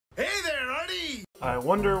I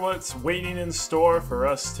wonder what's waiting in store for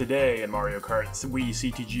us today in Mario Kart Wii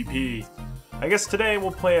CTGP. I guess today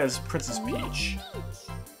we'll play as Princess Peach.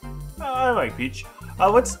 I like Peach.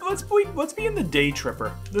 Let's be in the Day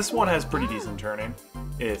Tripper. This one has pretty decent turning,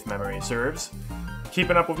 if memory serves.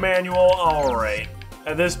 Keeping up with manual, alright.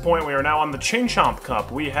 At this point, we are now on the Chomp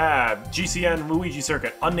Cup. We have GCN, Luigi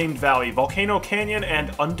Circuit, Unnamed Valley, Volcano Canyon,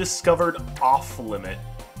 and Undiscovered Off Limit.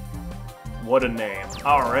 What a name.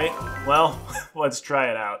 Alright, well, let's try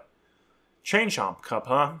it out. Chomp Cup,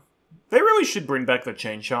 huh? They really should bring back the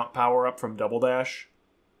Chomp power-up from Double Dash.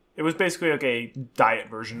 It was basically like a diet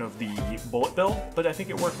version of the Bullet Bill, but I think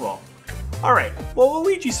it worked well. Alright, well,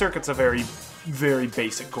 Luigi Circuit's a very, very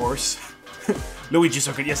basic course. Luigi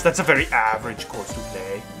Circuit, yes, that's a very average course to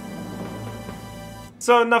play.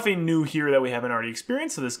 So nothing new here that we haven't already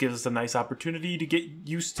experienced, so this gives us a nice opportunity to get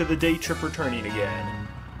used to the Day Tripper turning again.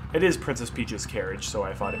 It is Princess Peach's carriage, so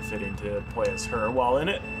I thought it fitting to play as her while in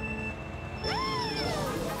it.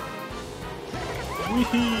 Whee!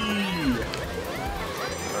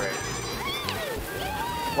 Alright.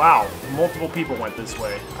 Wow, multiple people went this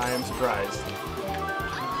way. I am surprised.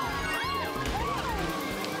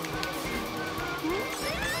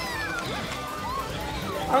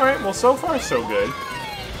 Alright, well so far so good.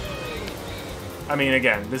 I mean,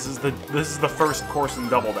 again, this is the first course in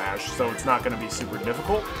Double Dash, so it's not going to be super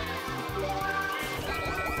difficult.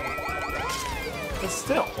 But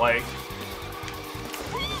still, like,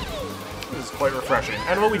 this is quite refreshing.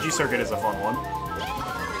 And Luigi Circuit is a fun one.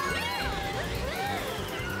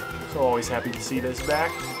 So always happy to see this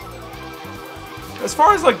back. As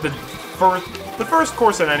far as like the first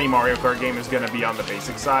course in any Mario Kart game is going to be on the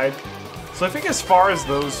basic side. So I think as far as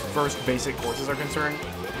those first basic courses are concerned,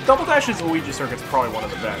 Double Dash's Luigi Circuit's probably one of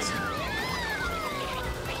the best.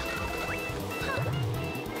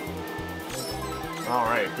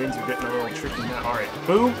 Alright, things are getting a little tricky now. Alright,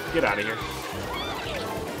 Boo, get out of here.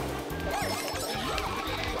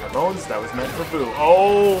 My bones, that was meant for Boo.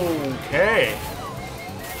 Okay.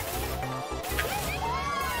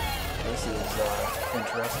 This is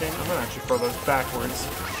interesting. I'm gonna actually throw those backwards.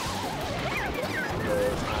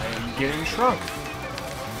 Because I am getting shrunk.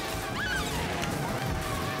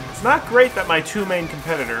 It's not great that my two main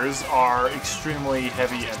competitors are extremely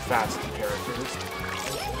heavy and fast characters.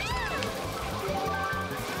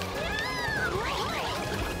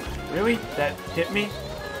 Really? That hit me?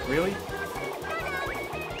 Really?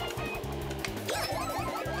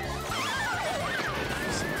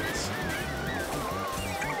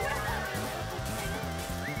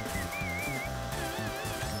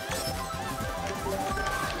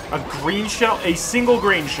 A green shell? A single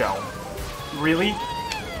green shell? Really?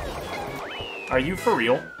 Are you for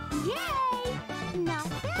real? Yay! No.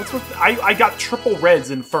 What's with... I got triple reds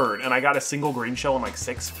inferred, and I got a single green shell in like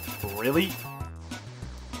 6? Really?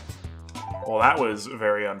 Well, that was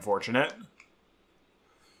very unfortunate.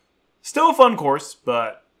 Still a fun course,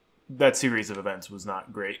 but that series of events was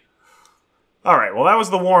not great. Alright, well that was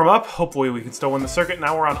the warm-up. Hopefully we can still win the circuit.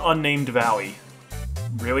 Now we're on Unnamed Valley.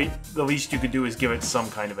 Really? The least you could do is give it some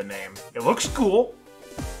kind of a name. It looks cool.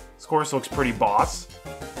 This course looks pretty boss.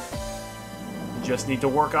 Just need to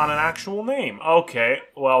work on an actual name. Okay,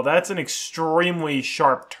 well, that's an extremely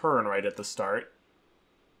sharp turn right at the start.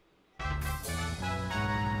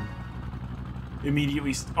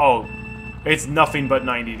 Immediately... Oh, it's nothing but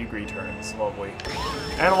 90-degree turns. Lovely.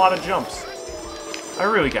 And a lot of jumps. I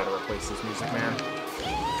really gotta replace this music, man.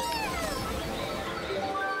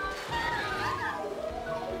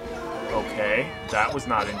 Okay, that was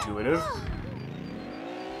not intuitive.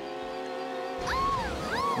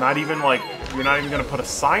 Not even, like, you're not even gonna put a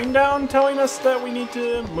sign down telling us that we need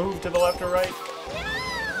to move to the left or right?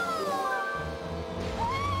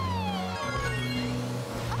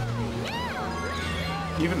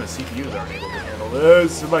 Even the CPUs aren't able to handle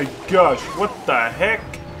this. Oh my gosh, what the heck?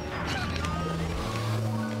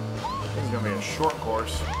 This is gonna be a short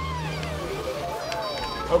course.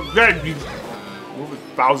 Oh, God, you move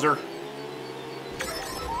it, Bowser.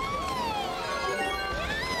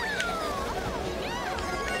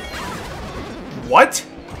 What?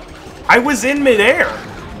 I was in midair!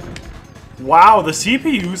 Wow, the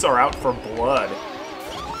CPUs are out for blood.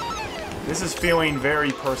 This is feeling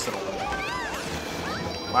very personal.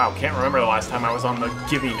 Wow, can't remember the last time I was on the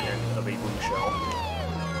giving end of a blue shell.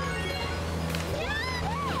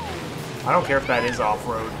 I don't care if that is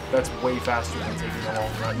off-road. That's way faster than taking a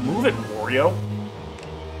long run. Move it, Wario!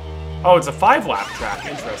 Oh, it's a 5-lap track.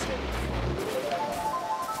 Interesting.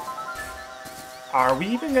 Are we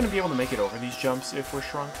even going to be able to make it over these jumps if we're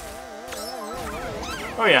shrunk?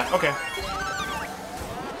 Oh yeah, okay.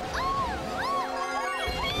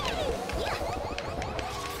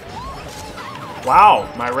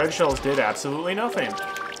 Wow, my red shells did absolutely nothing.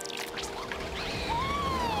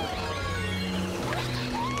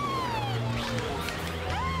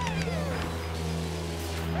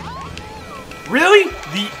 Really?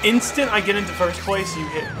 The instant I get into first place, you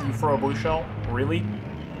throw a blue shell? Really?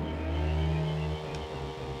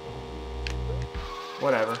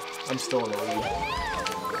 Whatever. I'm still in the lead.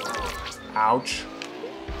 Ouch.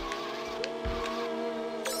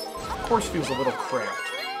 Of course, feels a little cramped.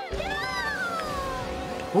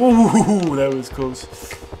 Ooh, that was close.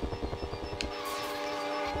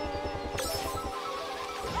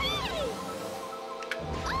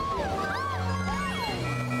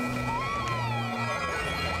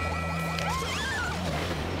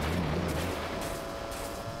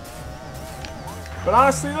 But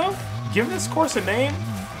honestly though, give this course a name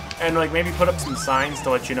and like maybe put up some signs to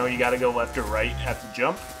let you know you gotta go left or right at the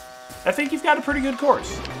jump. I think you've got a pretty good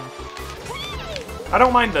course. I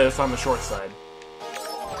don't mind this on the short side.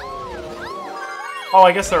 Oh,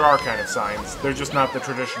 I guess there are kind of signs. They're just not the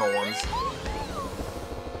traditional ones.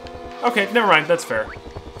 Okay, never mind, that's fair.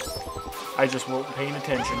 I just wasn't paying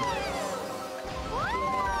attention.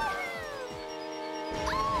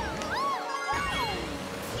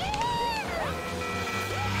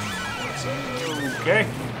 Okay.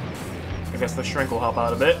 I guess the shrink will help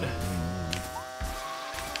out a bit.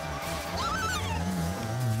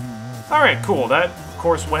 Alright, cool. That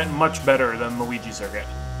course went much better than Luigi Circuit.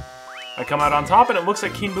 I come out on top, and it looks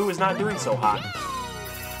like King Boo is not doing so hot.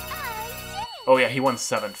 Oh yeah, he won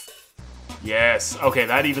 7th. Yes. Okay,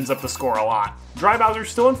 that evens up the score a lot. Dry Bowser's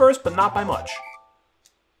still in first, but not by much.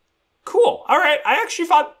 Cool. Alright, I actually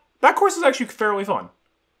thought that course is actually fairly fun.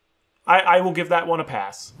 I will give that one a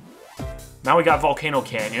pass. Now we got Volcano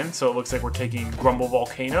Canyon, so it looks like we're taking Grumble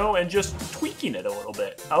Volcano and just tweaking it a little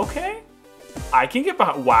bit. Okay. I can get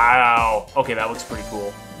behind. Wow. Okay, that looks pretty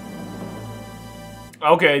cool.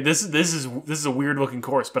 Okay, this is a weird looking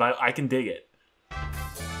course, but I can dig it.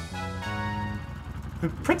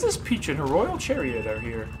 Princess Peach and her royal chariot are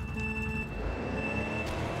here.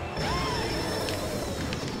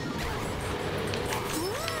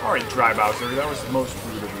 Alright, Dry Bowser, that was most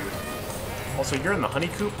rude of you. Also, you're in the honey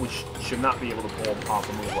coop, which should not be able to pull off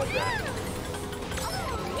a move like that.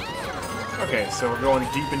 Okay, so we're going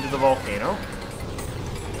deep into the volcano.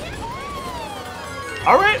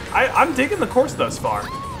 Alright, I'm digging the course thus far.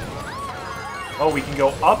 Oh, we can go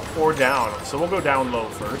up or down. So we'll go down low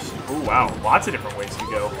first. Ooh, wow. Lots of different ways to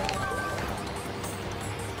go.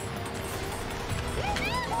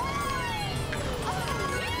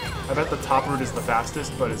 I bet the top route is the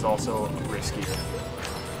fastest, but it's also riskier.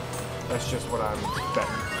 That's just what I'm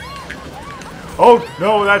betting. Oh,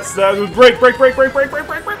 no, that's... break!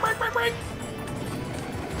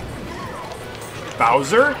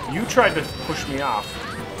 Bowser, you tried to push me off.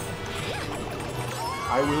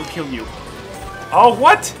 I will kill you. Oh,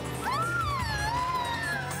 what?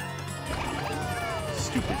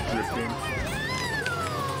 Stupid drifting.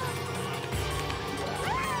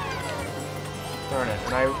 Darn it,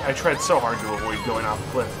 and I tried so hard to avoid going off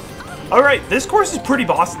the cliff. Alright, this course is pretty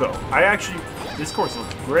boss, though. This course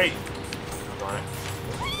looks great. Darn it.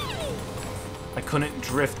 I couldn't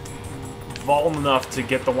drift long enough to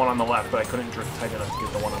get the one on the left, but I couldn't drift tight enough to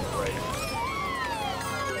get the one on the right.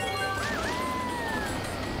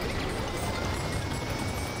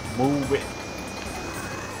 Move it.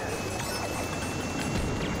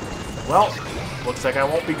 Well, looks like I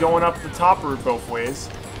won't be going up the top route both ways.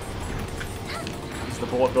 Because the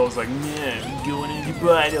bullet bill's like, nah, I'm going in the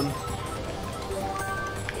bottom.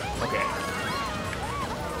 Okay.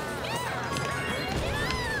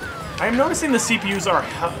 I am noticing the CPUs are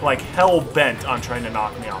like hell-bent on trying to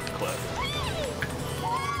knock me off the cliff.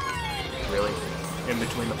 Really? In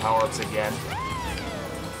between the power-ups again?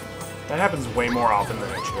 That happens way more often than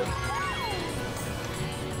it should.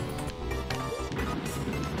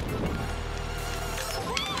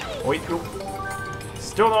 Wait,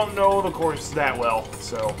 still don't know the course that well,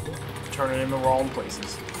 so turning in the wrong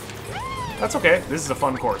places. That's okay, this is a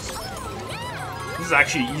fun course. This is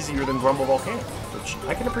actually easier than Grumble Volcano, which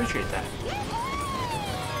I can appreciate that.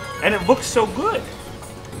 And it looks so good!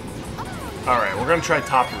 Alright, we're gonna try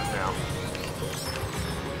top route now.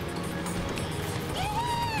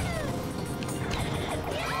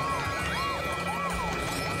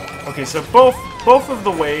 Okay, so both of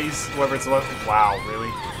the ways, whether it's left... Wow,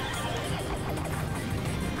 really?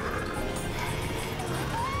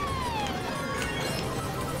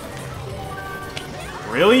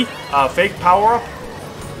 Really? Fake power-up?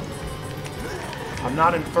 I'm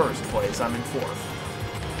not in first place, I'm in fourth.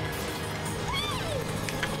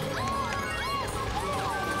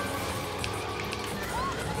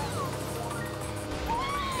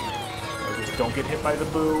 Don't get hit by the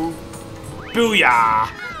boo. Booyah!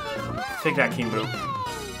 Take that, King Boo.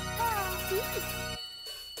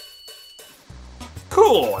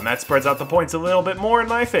 Cool, and that spreads out the points a little bit more in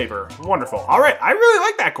my favor. Wonderful. Alright, I really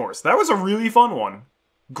like that course. That was a really fun one.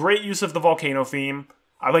 Great use of the volcano theme.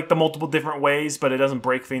 I like the multiple different ways, but it doesn't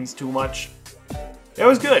break things too much. It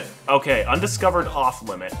was good. Okay, undiscovered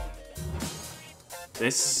off-limit.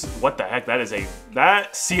 This, what the heck,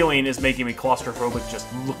 that ceiling is making me claustrophobic just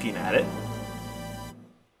looking at it.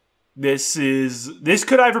 This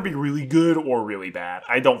could either be really good or really bad.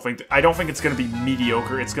 I don't think it's gonna be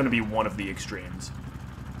mediocre, it's gonna be one of the extremes.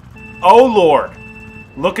 Oh lord!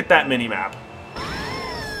 Look at that mini-map.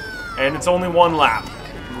 And it's only one lap.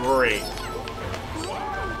 Great.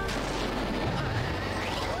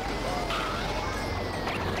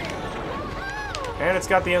 And it's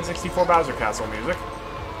got the N64 Bowser Castle music.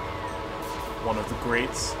 One of the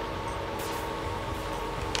greats.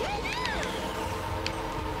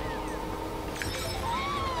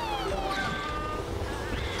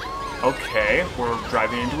 Okay, we're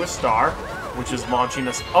driving into a star, which is launching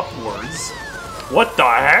us upwards. What the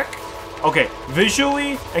heck? Okay,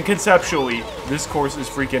 visually and conceptually, this course is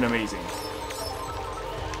freaking amazing.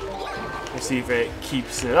 We'll see if it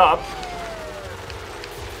keeps it up.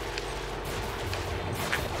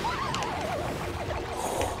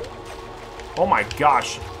 Oh my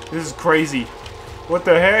gosh, this is crazy. What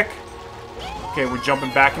the heck? Okay, we're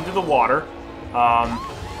jumping back into the water.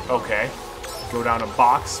 Okay. Go down a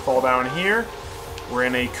box, fall down here. We're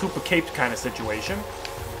in a Koopa Caped kind of situation.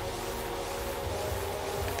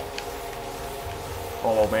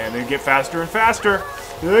 Oh man, they get faster and faster.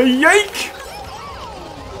 Yike!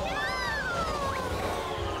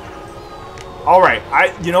 Alright,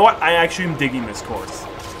 you know what? I actually am digging this course.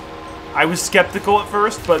 I was skeptical at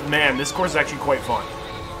first, but man, this course is actually quite fun.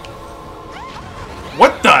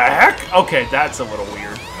 What the heck? Okay, that's a little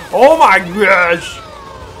weird. Oh my gosh!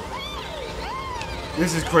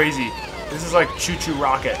 This is crazy. This is like Choo Choo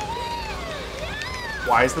Rocket.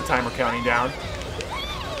 Why is the timer counting down?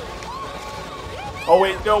 Oh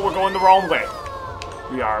wait, no, we're going the wrong way.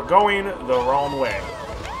 We are going the wrong way.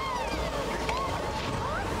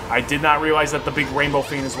 I did not realize that the big rainbow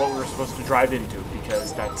thing is what we were supposed to drive into,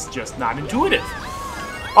 because that's just not intuitive.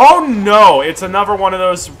 Oh no! It's another one of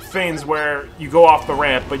those things where you go off the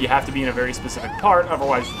ramp, but you have to be in a very specific part,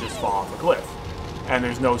 otherwise you just fall off a cliff. And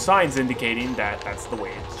there's no signs indicating that that's the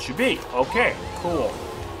way it should be. Okay, cool.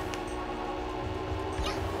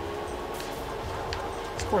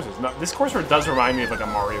 This course does remind me of like a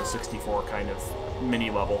Mario 64 kind of mini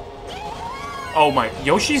level. Oh my,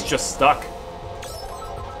 Yoshi's just stuck.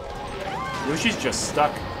 Yoshi's just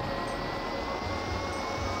stuck.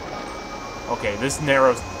 Okay, this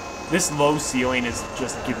low ceiling is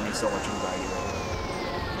just giving me so much anxiety right now.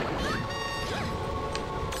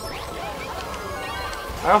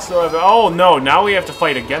 I also have, oh no, now we have to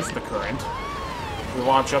fight against the current. We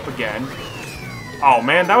launch up again. Oh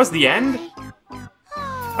man, that was the end?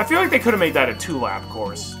 I feel like they could have made that a 2-lap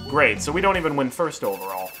course. Great, so we don't even win first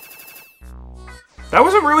overall. That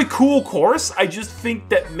was a really cool course. I just think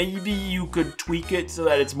that maybe you could tweak it so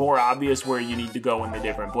that it's more obvious where you need to go in the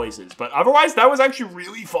different places. But otherwise, that was actually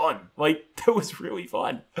really fun. Like, that was really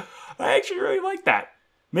fun. I actually really like that.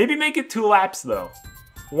 Maybe make it 2 laps, though.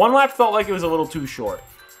 1 lap felt like it was a little too short.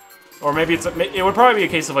 Or maybe it would probably be a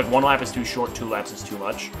case of, like, 1 lap is too short, 2 laps is too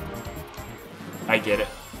much. I get it.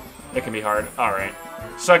 It can be hard. Alright.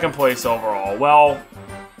 Second place overall. Well,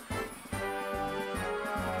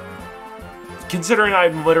 considering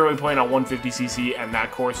I'm literally playing on 150cc and that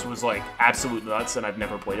course was like absolute nuts and I've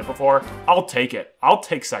never played it before, I'll take it. I'll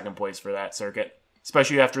take second place for that circuit.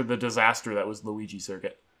 Especially after the disaster that was Luigi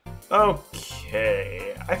circuit.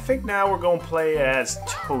 Okay, I think now we're going to play as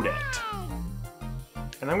Toadette.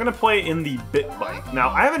 And I'm going to play in the Bit Bike. Now,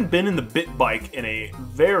 I haven't been in the Bit Bike in a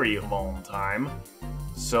very long time,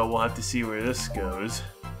 so we'll have to see where this goes.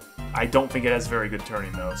 I don't think it has very good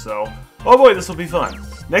turning, though, so... Oh boy, this will be fun.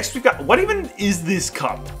 Next we've got... What even is this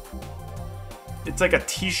cup? It's like a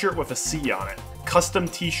t-shirt with a C on it. Custom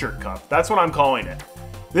t-shirt cup. That's what I'm calling it.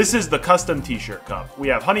 This is the custom t-shirt cup. We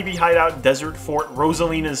have Honeybee Hideout, Desert Fort,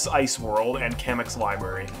 Rosalina's Ice World, and Kamek's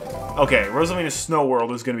Library. Okay, Rosalina's Snow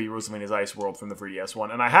World is going to be Rosalina's Ice World from the 3DS one,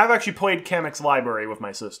 and I have actually played Kamek's Library with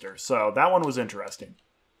my sister, so that one was interesting.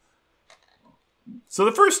 So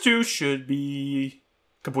the first two should be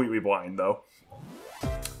completely blind, though.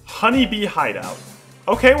 Honeybee Hideout.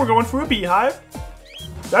 Okay, we're going through a beehive.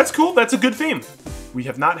 That's cool, that's a good theme. We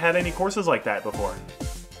have not had any courses like that before.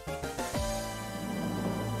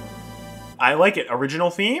 I like it. Original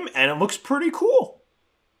theme, and it looks pretty cool.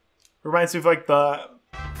 Reminds me of like the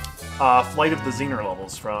Flight of the Xener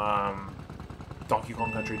levels from Donkey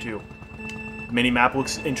Kong Country 2. Mini-map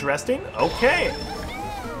looks interesting. Okay.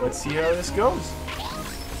 Let's see how this goes.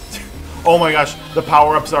 Oh my gosh, the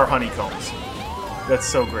power-ups are honeycombs. That's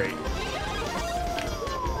so great.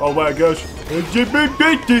 Oh my gosh.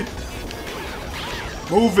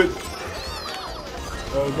 Move it.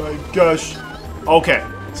 Oh my gosh. Okay,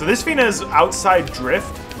 so this Fina is outside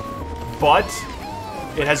drift, but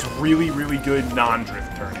it has really, really good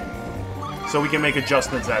non-drift turning. So we can make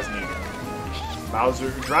adjustments as needed.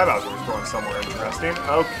 Dry Bowser is going somewhere interesting.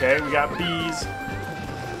 Okay, we got bees.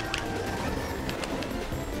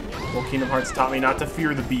 Well, Kingdom Hearts taught me not to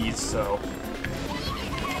fear the bees, so...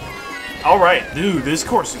 Alright, dude, this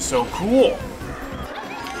course is so cool.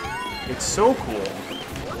 It's so cool.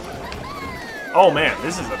 Oh man,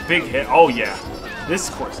 this is a big hit. Oh yeah, this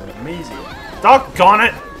course is amazing. Doggone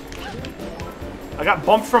it! I got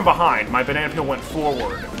bumped from behind. My banana peel went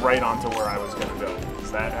forward, right onto where I was gonna go.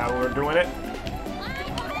 Is that how we're doing it?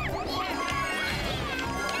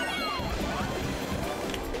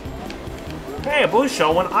 Hey, a blue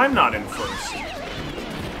shell when I'm not in first.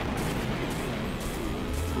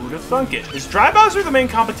 Who'd have thunk it? Is Dry Bowser the main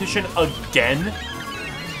competition again?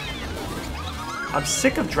 I'm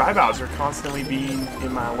sick of Dry Bowser constantly being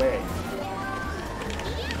in my way.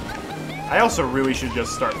 I also really should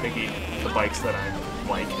just start picking the bikes that I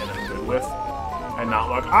like and am good with. And not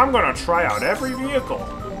like, I'm gonna try out every vehicle.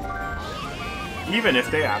 Even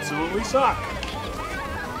if they absolutely suck.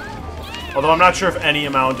 Although I'm not sure if any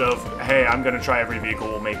amount of, hey, I'm gonna try every vehicle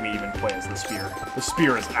will make me even play as the Spear. The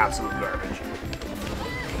Spear is absolute garbage.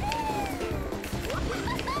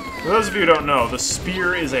 For those of you who don't know, the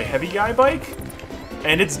Spear is a heavy guy bike.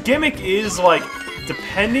 And its gimmick is, like,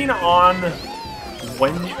 depending on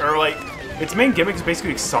when, or like, its main gimmick is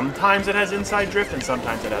basically sometimes it has inside drift and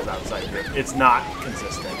sometimes it has outside drift. It's not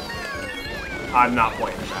consistent. I'm not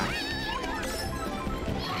playing that.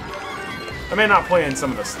 I may not play in some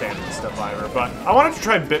of the standard stuff either, but I wanted to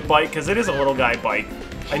try Bit Bike because it is a little guy bike.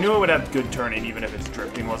 I knew it would have good turning even if its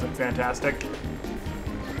drifting wasn't fantastic.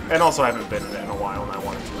 And also I haven't been in it in a while and I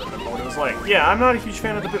wanted to remember what it was like. Yeah, I'm not a huge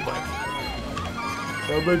fan of the Bit Bike.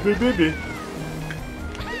 Oh, baby.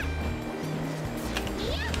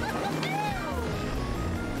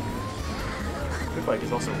 Bit Bike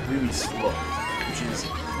is also really slow, which is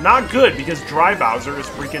not good because Dry Bowser is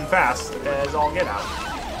freaking fast as all get out.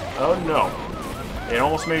 Oh no. It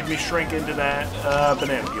almost made me shrink into that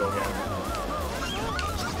banana peel again.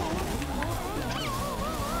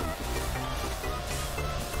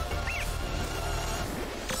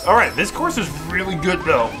 Alright, this course is really good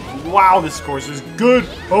though. Wow, this course is good.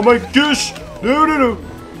 Oh my gosh. No.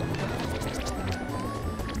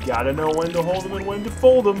 Gotta know when to hold them and when to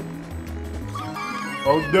fold them.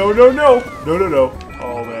 Oh no. No.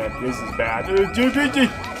 Oh man, this is bad.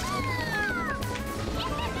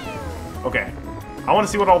 Okay, I want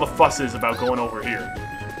to see what all the fuss is about going over here.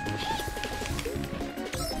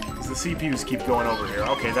 Because the CPUs keep going over here.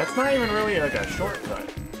 Okay, that's not even really like a shortcut.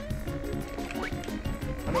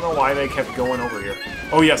 I don't know why they kept going over here.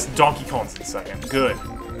 Oh yes, Donkey Kong's in second. Good.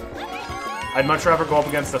 I'd much rather go up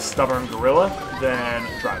against a stubborn gorilla than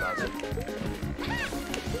Dry Bowser.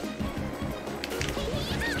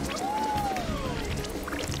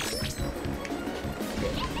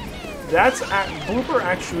 That's Blooper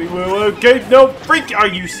actually will. Okay, no, freak! Are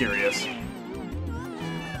you serious?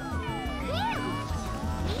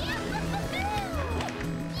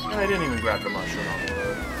 And I didn't even grab the mushroom on the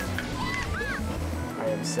road. I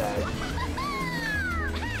am sad.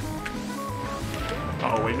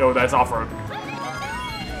 Oh wait, no, that's off-road.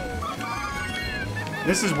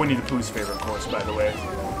 This is Winnie the Pooh's favorite course, by the way.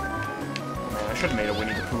 Oh, man, I should have made a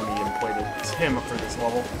Winnie the Pooh and played it him for this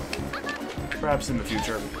level. Perhaps in the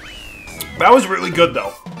future. That was really good,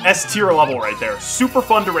 though. S-tier level right there. Super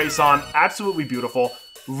fun to race on. Absolutely beautiful.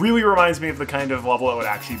 Really reminds me of the kind of level that would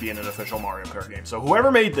actually be in an official Mario Kart game. So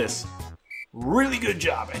whoever made this, really good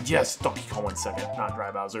job. And yes, Donkey Kong went second, not Dry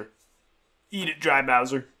Bowser. Eat it, Dry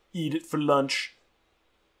Bowser. Eat it for lunch.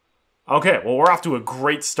 Okay, well, we're off to a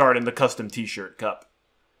great start in the custom t-shirt cup.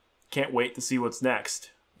 Can't wait to see what's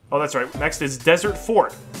next. Oh, that's right. Next is Desert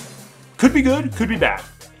Fort. Could be good, could be bad.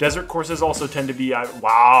 Desert courses also tend to be...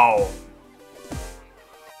 wow.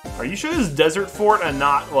 Are you sure this is Desert Fort and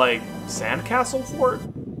not, like, Sandcastle Fort?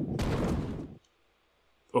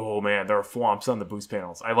 Oh, man, there are thwomps on the boost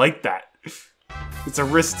panels. I like that. It's a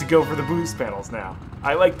risk to go for the boost panels now.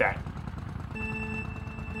 I like that.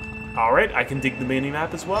 Alright, I can dig the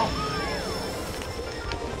mini-map as well.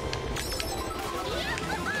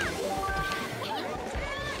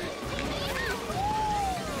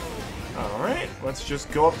 Alright, let's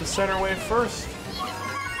just go up the center wave first.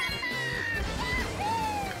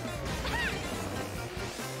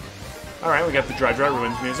 Alright, we got the Dry Dry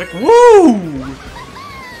Ruins music. Woo!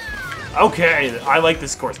 Okay, I like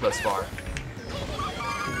this course thus far.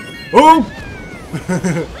 Oh!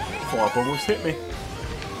 Flop almost hit me.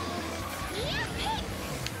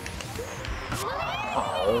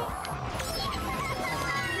 Oh.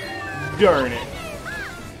 Darn it.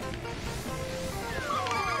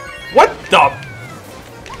 What the?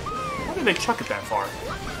 Why did they chuck it that far?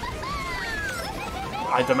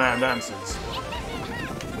 I demand answers.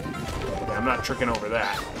 Okay, I'm not tricking over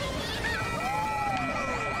that.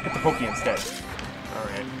 Hit the Pokey instead.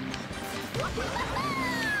 Alright.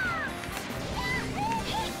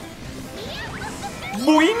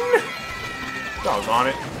 Boing! Doggone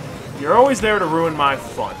it. You're always there to ruin my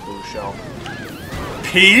fun, Blue Shell.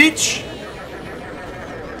 Peach!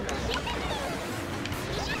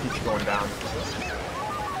 Peach going down.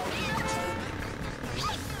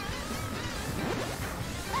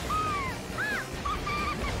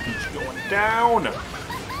 Peach going down!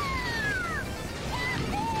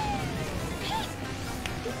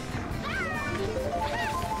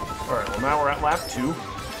 Alright, well now we're at lap 2.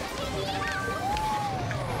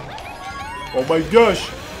 Oh my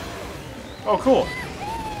gosh! Oh, cool.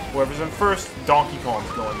 Whoever's in first, Donkey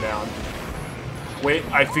Kong's going down. Wait,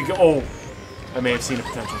 I think... Oh! I may have seen a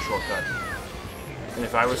potential shortcut. And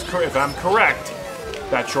if I'm correct,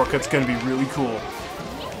 that shortcut's gonna be really cool.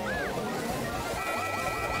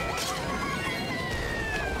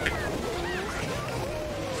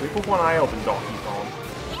 Sleep with one eye open, Donkey Kong.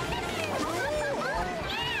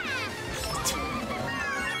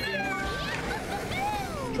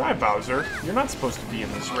 Try, Bowser. You're not supposed to be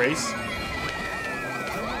in this race.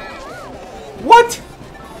 What?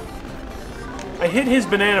 I hit his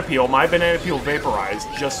banana peel. My banana peel vaporized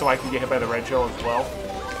just so I can get hit by the red shell as well.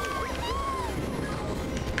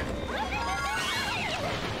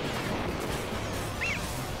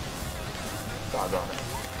 Doggone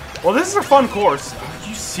it. Well, this is a fun course. Are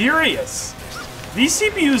you serious? These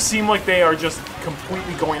CPUs seem like they are just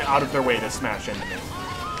completely going out of their way to smash into me.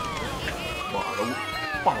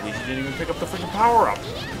 Waluigi didn't even pick up the freaking power-up.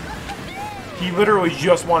 He literally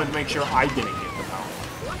just wanted to make sure I didn't get the power.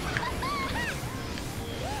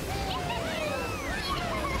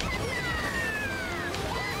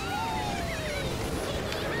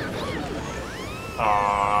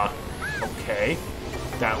 Okay.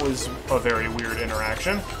 That was a very weird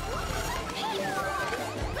interaction.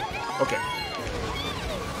 Okay.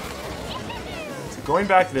 So going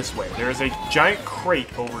back this way, there is a giant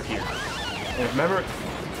crate over here. And remember...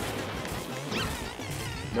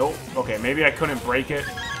 Nope. Okay, maybe I couldn't break it.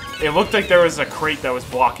 It looked like there was a crate that was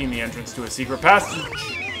blocking the entrance to a secret passage.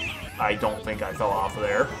 I don't think I fell off of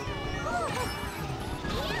there.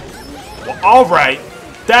 Well, alright.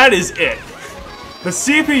 That is it. The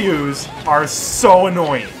CPUs are so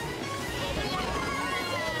annoying.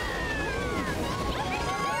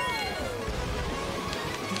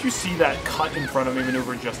 Did you see that cut in front of me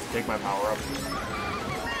maneuver just to take my power up?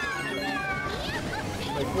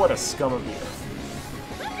 Like, what a scum of the earth.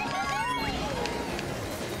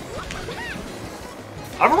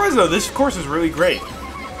 Otherwise, though, this course is really great.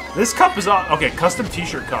 This cup is off... Okay, custom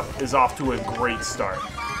t-shirt cup is off to a great start.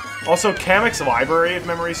 Also, Kamek's library, if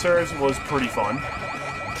memory serves, was pretty fun.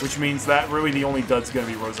 Which means that really the only dud's going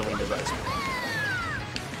to be Rosalina's Ice Cream.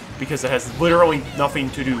 Because it has literally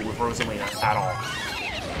nothing to do with Rosalina at all.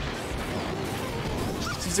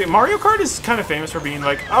 See, Mario Kart is kind of famous for being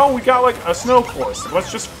like, oh, we got like a snow course.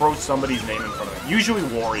 Let's just throw somebody's name in front of it. Usually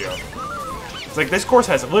Wario. It's like, this course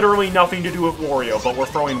has literally nothing to do with Wario, but we're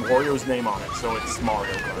throwing Wario's name on it, so it's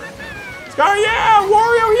Mario Kart. It's got, yeah,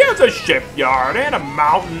 Wario, he has a shipyard, and a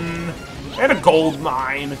mountain, and a gold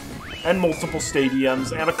mine, and multiple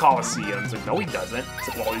stadiums, and a coliseum. It's like, no, he doesn't. It's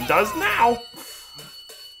like, well, he does now.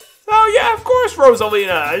 Oh, yeah, of course,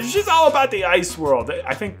 Rosalina. She's all about the ice world.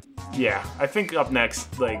 I think, yeah, I think up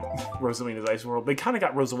next, like, Rosalina's Ice World, they kind of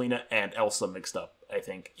got Rosalina and Elsa mixed up, I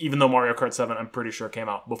think. Even though Mario Kart 7, I'm pretty sure, came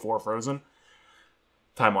out before Frozen.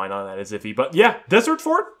 Timeline on that is iffy. But yeah, Desert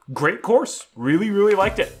Fort, great course. Really, really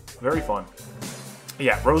liked it. Very fun.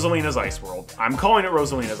 Yeah, Rosalina's Ice World. I'm calling it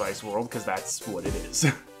Rosalina's Ice World because that's what it is.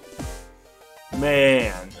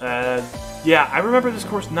 Man. Yeah, I remember this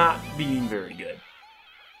course not being very good.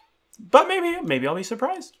 But maybe I'll be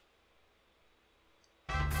surprised.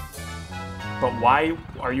 But why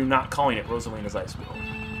are you not calling it Rosalina's Ice World?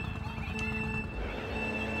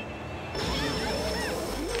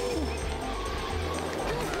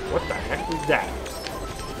 What the heck was that?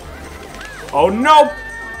 Oh no!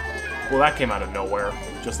 Well, that came out of nowhere,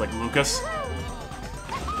 just like Lucas.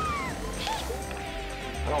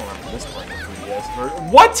 I don't remember this part of the 3DS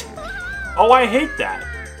version. What? Oh, I hate that.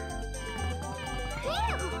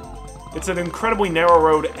 It's an incredibly narrow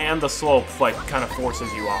road, and the slope, like, kind of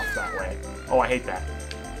forces you off that way. Oh, I hate that.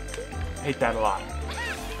 I hate that a lot.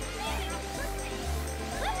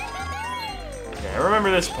 Okay, I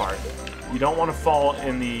remember this part. You don't want to fall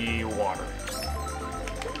in the water.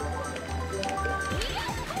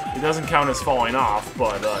 It doesn't count as falling off,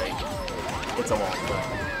 but, like, it's a long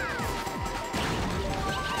time.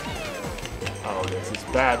 Oh, this is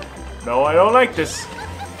bad. No, I don't like this.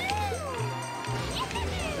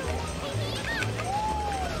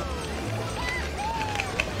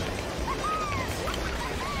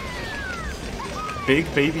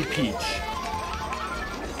 Big Baby Peach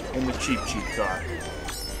in the Cheep Cheep car.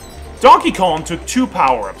 Donkey Kong took 2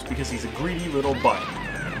 power-ups because he's a greedy little butt.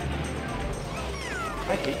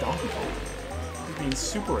 I hate Donkey Kong. He's being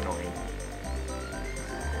super annoying.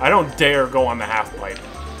 I don't dare go on the half pipe.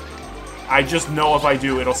 I just know if I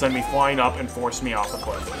do, it'll send me flying up and force me off the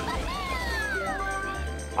cliff.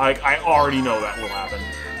 I already know that will happen.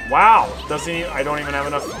 Wow! I don't even have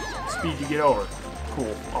enough speed to get over.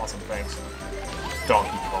 Cool. Awesome. Thanks.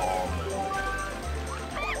 Donkey Kong.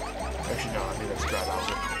 Actually, no, I think that's Dry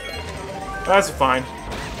Bowser. That's fine.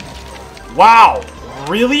 Wow!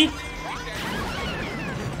 Really?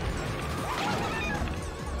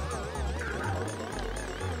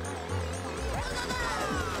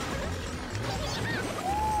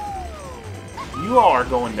 You all are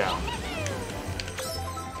going down.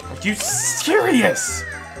 Are you serious?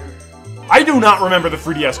 I do not remember the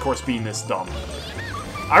 3DS course being this dumb.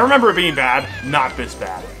 I remember it being bad, not this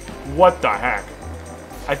bad. What the heck?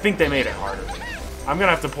 I think they made it harder. I'm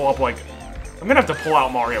gonna have to pull up, like... I'm gonna have to pull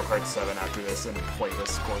out Mario Kart 7 after this and play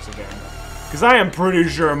this course again. Because I am pretty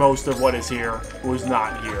sure most of what is here was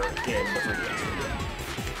not here in the 3DS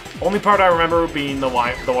video. Only part I remember being the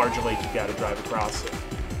large lake you gotta drive across.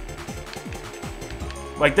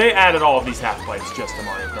 Like, they added all of these half-pipes just to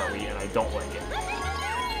Mario Kart Wii, and I don't like it.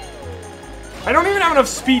 I don't even have enough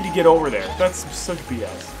speed to get over there. That's such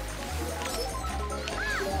BS.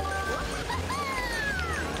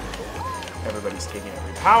 Everybody's taking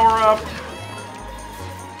every power-up.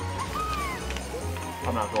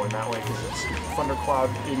 I'm not going that way because it's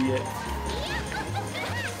Thundercloud, idiot.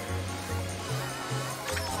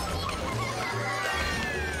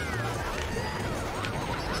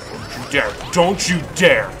 Don't you dare! Don't you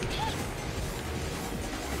dare!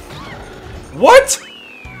 What?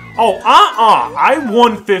 Oh, I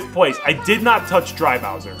won 5th place. I did not touch Dry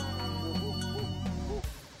Bowser.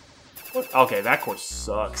 What? Okay, that course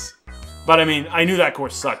sucks. But, I mean, I knew that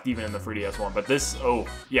course sucked even in the 3DS one. But this, oh,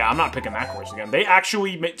 yeah, I'm not picking that course again. They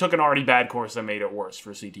actually took an already bad course and made it worse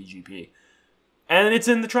for CTGP. And it's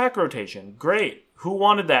in the track rotation. Great. Who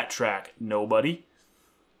wanted that track? Nobody.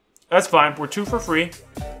 That's fine. We're 2 for free.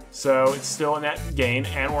 So, it's still in that gain.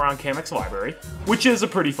 And we're on Kamek's Library, which is a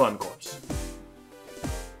pretty fun course.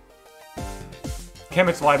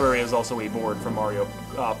 Kamek's Library is also a board from Mario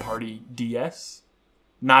Party DS.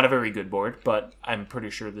 Not a very good board, but I'm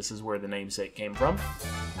pretty sure this is where the namesake came from.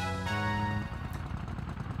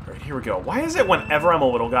 Alright, here we go. Why is it whenever I'm a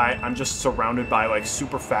little guy, I'm just surrounded by, like,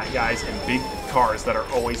 super fat guys and big cars that are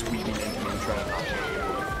always weaving into me and trying to knock me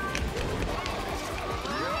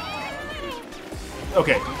out?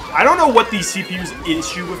 Okay, I don't know what the CPU's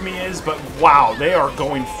issue with me is, but wow, they are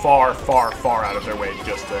going far, far, far out of their way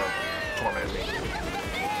just to torment me.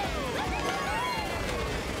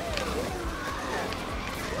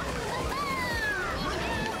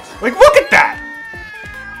 Like, look at that!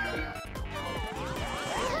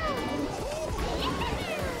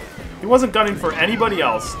 He wasn't gunning for anybody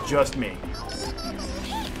else, just me.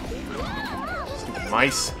 Stupid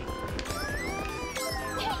mice.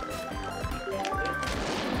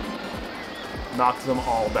 Knocked them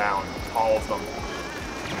all down. All of them.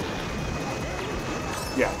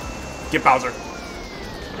 Yeah. Get Bowser.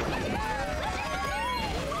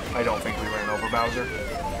 I don't think we ran over Bowser.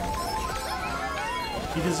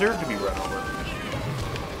 He deserved to be run over.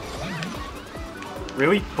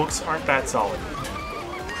 Really? Books aren't that solid.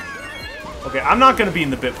 Okay, I'm not going to be in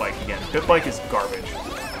the Bit Bike again. Bit Bike is garbage.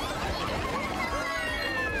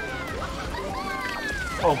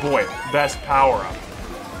 Oh boy, best power-up.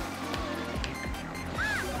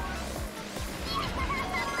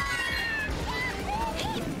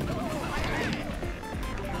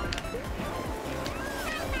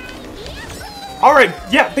 Alright,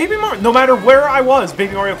 yeah, Baby Mario, no matter where I was,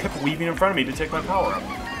 Baby Mario kept weaving in front of me to take my power up.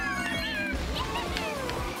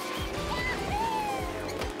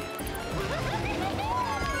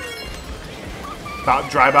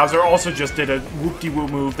 Dry Bowser also just did a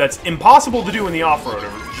whoop-de-whoop move that's impossible to do in the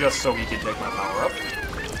off-roader, just so he can take my power up.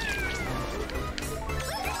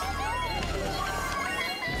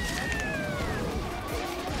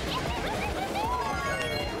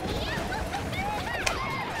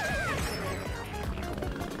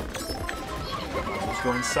 Bowser's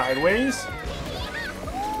going sideways.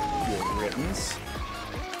 Good riddance.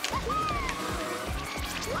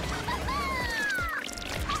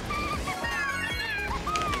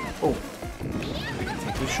 Oh, we can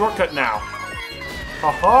take the shortcut now.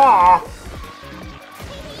 Haha!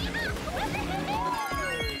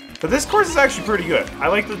 But this course is actually pretty good. I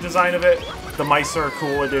like the design of it. The mice are a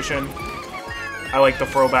cool addition. I like the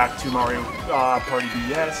throwback to Mario Party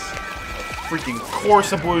DS. Freaking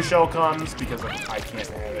course a blue shell comes because I can't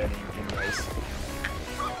have anything nice.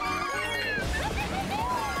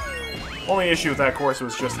 Only issue with that course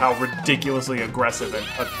was just how ridiculously aggressive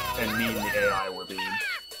and mean the AI were being.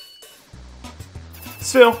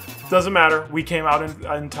 Still, doesn't matter. We came out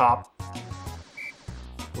on top.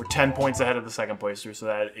 We're 10 points ahead of the second placer, so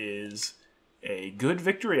that is a good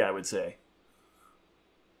victory, I would say.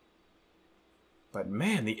 But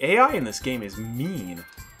man, the AI in this game is mean.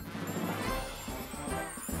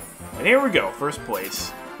 And here we go, first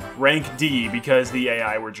place. Rank D, because the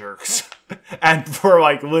AI were jerks. And for,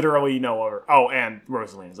 like, literally no other... Oh, and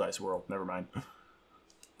Rosalina's Ice World. Never mind.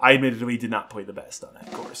 I admittedly did not play the best on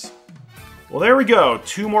that course. Well, there we go.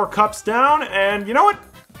 2 more cups down, and you know what?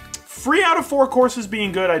 3 out of 4 courses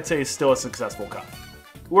being good, I'd say, is still a successful cup.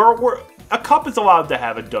 A cup is allowed to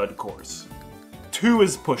have a dud course. 2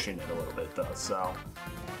 is pushing it a little bit, though, so...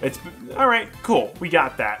 It's... Alright, cool. We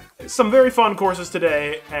got that. Some very fun courses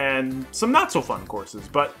today, and some not-so-fun courses,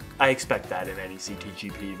 but I expect that in any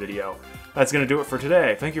CTGP video. That's gonna do it for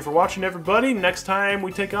today. Thank you for watching, everybody. Next time,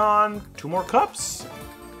 we take on 2 more cups.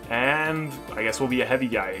 And I guess we'll be a heavy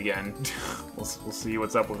guy again. we'll see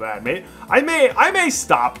what's up with that. I may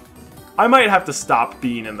stop. I might have to stop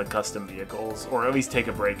being in the custom vehicles, or at least take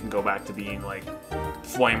a break and go back to being like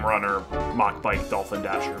Flame Runner, Mach Bike, Dolphin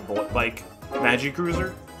Dasher, Bullet Bike, Magic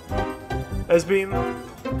Cruiser. As being,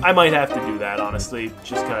 I might have to do that honestly,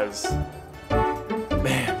 just because,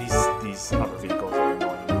 man, these other vehicles are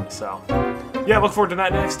annoying me. So, yeah, look forward to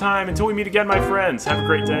that next time. Until we meet again, my friends. Have a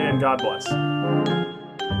great day and God bless.